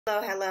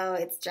Hello,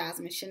 it's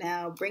Jasmine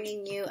Chanel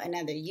bringing you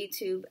another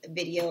YouTube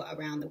video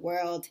around the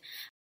world.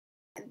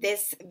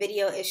 This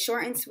video is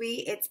short and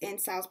sweet. It's in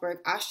Salzburg,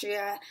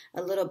 Austria.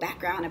 A little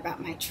background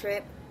about my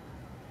trip.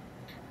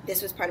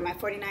 This was part of my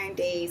 49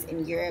 days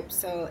in Europe,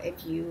 so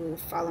if you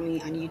follow me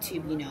on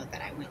YouTube, you know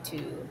that I went to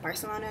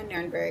Barcelona,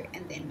 Nuremberg,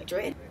 and then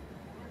Madrid.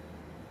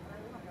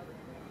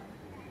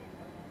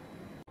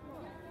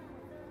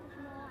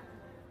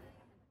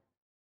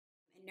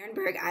 In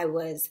Nuremberg, I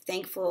was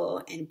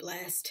thankful and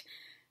blessed.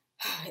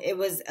 It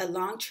was a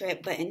long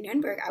trip, but in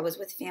Nuremberg, I was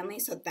with family,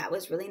 so that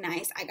was really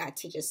nice. I got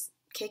to just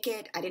kick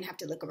it. I didn't have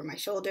to look over my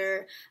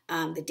shoulder.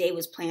 The day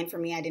was planned for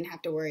me. I didn't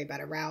have to worry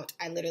about a route.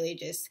 I literally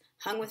just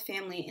hung with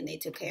family, and they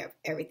took care of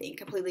everything.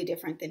 Completely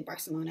different than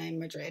Barcelona and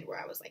Madrid, where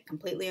I was like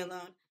completely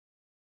alone.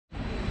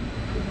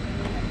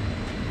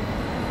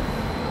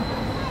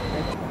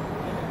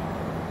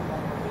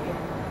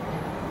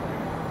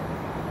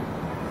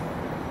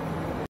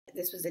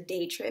 This was a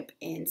day trip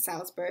in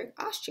Salzburg,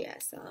 Austria.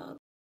 So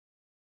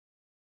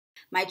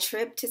my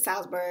trip to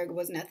Salzburg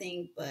was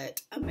nothing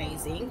but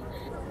amazing.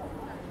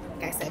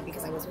 Like I said,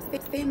 because I was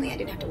with family, I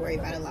didn't have to worry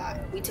about a lot.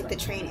 We took the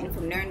train in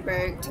from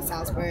Nuremberg to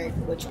Salzburg,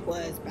 which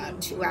was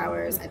about 2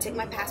 hours. I took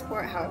my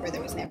passport, however,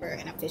 there was never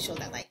an official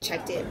that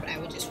checked it, but I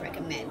would just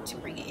recommend to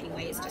bring it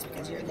anyways, just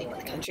because you're leaving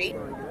the country.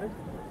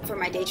 For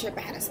my day trip,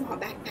 I had a small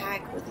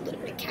backpack with a little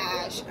bit of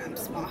cash,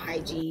 small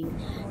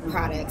hygiene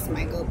products,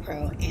 my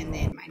GoPro, and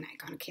then my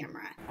Nikon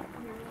camera.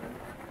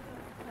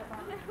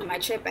 On my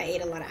trip, I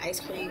ate a lot of ice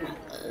cream. I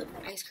love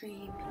ice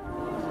cream.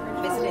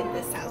 Visited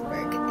the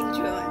Salzburg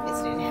Cathedral and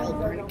visited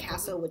Hellbrum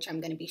Castle, which I'm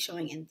going to be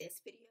showing in this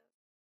video.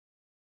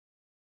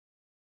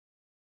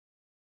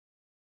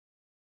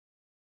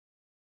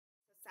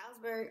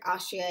 Salzburg,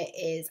 Austria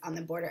is on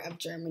the border of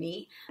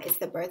Germany. It's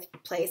the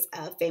birthplace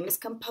of famous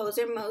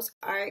composer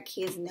Mozart.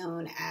 He is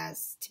known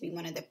as to be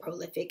one of the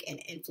prolific and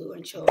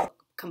influential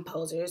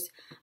composers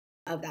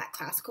of that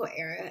classical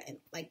era, and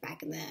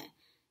back in the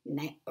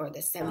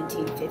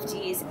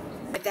 1750s.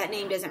 If that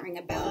name doesn't ring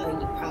a bell,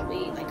 you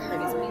probably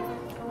heard his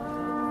music.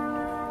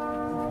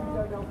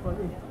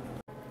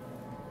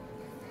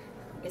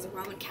 Is a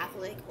Roman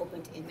Catholic,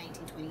 opened in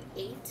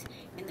 1928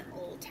 in the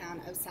old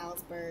town of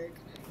Salzburg.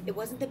 It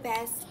wasn't the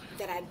best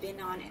that I've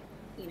been on,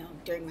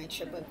 during my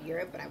trip of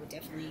Europe, but I would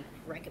definitely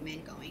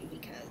recommend going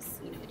because,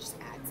 it just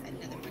adds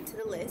another one to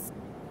the list.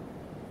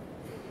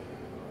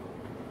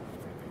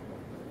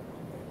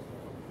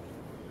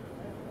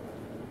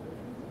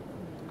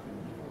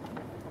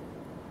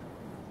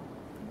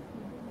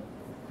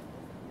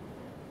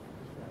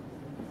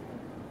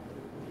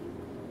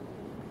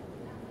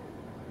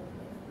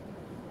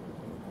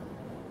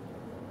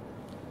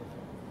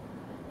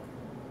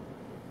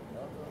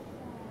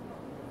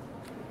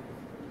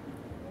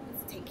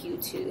 Take you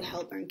to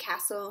Hellbrum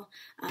Castle.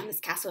 This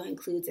castle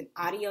includes an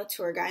audio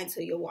tour guide,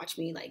 so you'll watch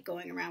me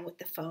going around with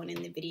the phone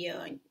in the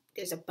video, and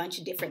there's a bunch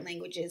of different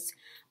languages,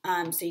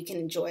 so you can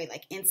enjoy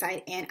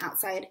inside and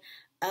outside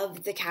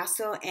of the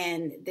castle.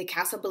 And the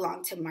castle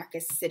belonged to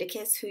Marcus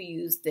Sidicus, who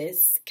used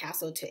this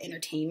castle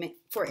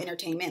for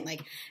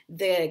entertainment.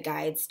 The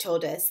guides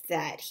told us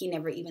that he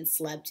never even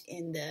slept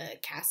in the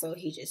castle.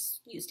 He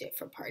just used it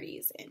for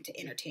parties and to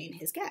entertain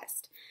his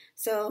guests.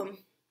 So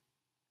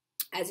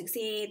as you can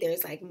see,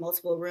 there's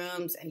multiple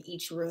rooms, and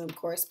each room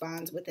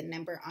corresponds with a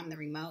number on the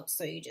remote.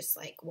 So you just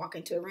walk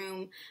into a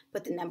room,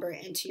 put the number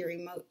into your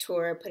remote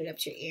tour, put it up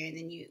to your ear, and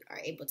then you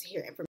are able to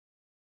hear information.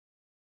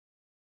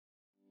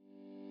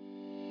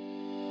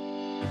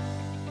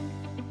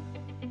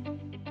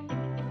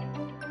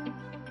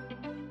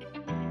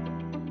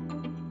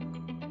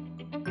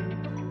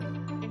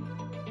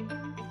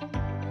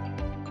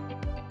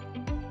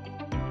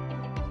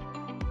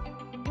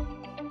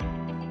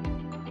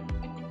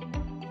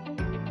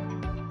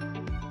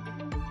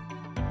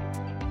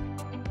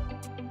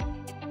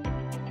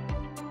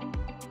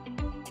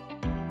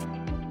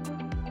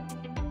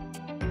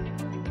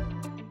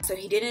 So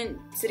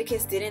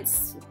Sidicus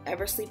didn't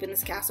ever sleep in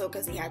this castle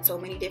because he had so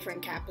many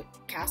different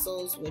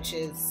castles, which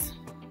is,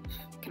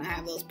 can I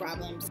have those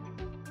problems?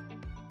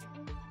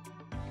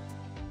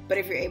 But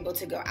if you're able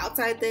to go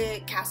outside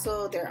the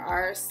castle, there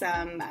are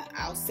some,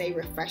 I'll say,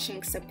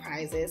 refreshing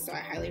surprises, so I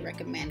highly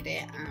recommend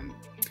it.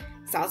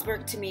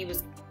 Salzburg to me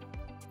was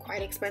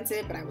quite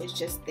expensive, but I was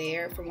just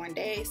there for one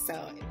day, so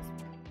it was.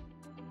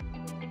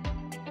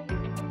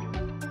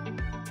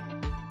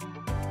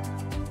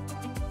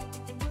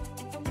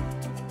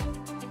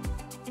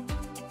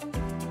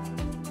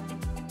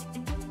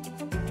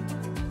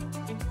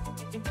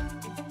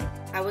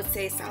 I would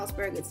say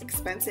Salzburg is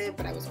expensive,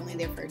 but I was only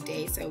there for a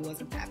day, so it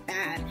wasn't that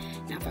bad.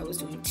 Now, if I was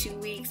doing 2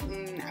 weeks,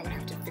 I would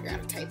have to figure out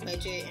a tight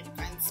budget and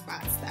find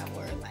spots that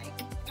were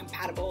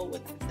compatible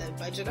with the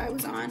budget I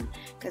was on,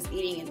 because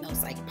eating in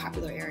those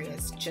popular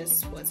areas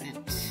just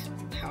wasn't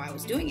how I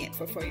was doing it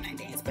for 49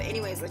 days. But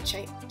anyways, let's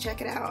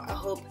check it out. I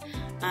hope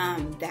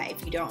that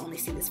if you don't only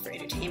see this for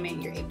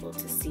entertainment, you're able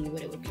to see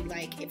what it would be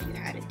like if you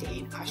had a day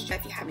in Austria.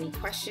 If you have any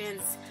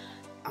questions,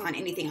 on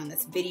anything on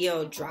this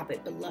video, drop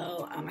it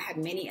below. I had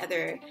many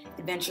other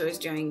adventures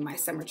during my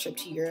summer trip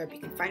to Europe. You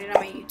can find it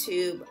on my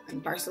YouTube in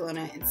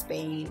Barcelona and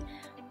Spain.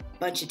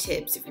 Bunch of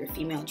tips if you're a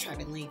female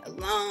traveling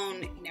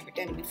alone, you've never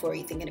done it before,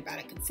 you're thinking about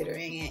it,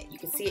 considering it. You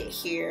can see it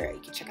here. You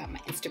can check out my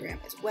Instagram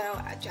as well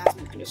at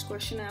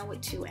Jasmine_Chanel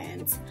with 2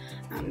 N's.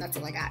 That's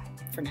all I got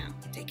for now.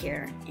 Take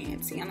care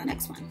and see you on the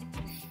next one.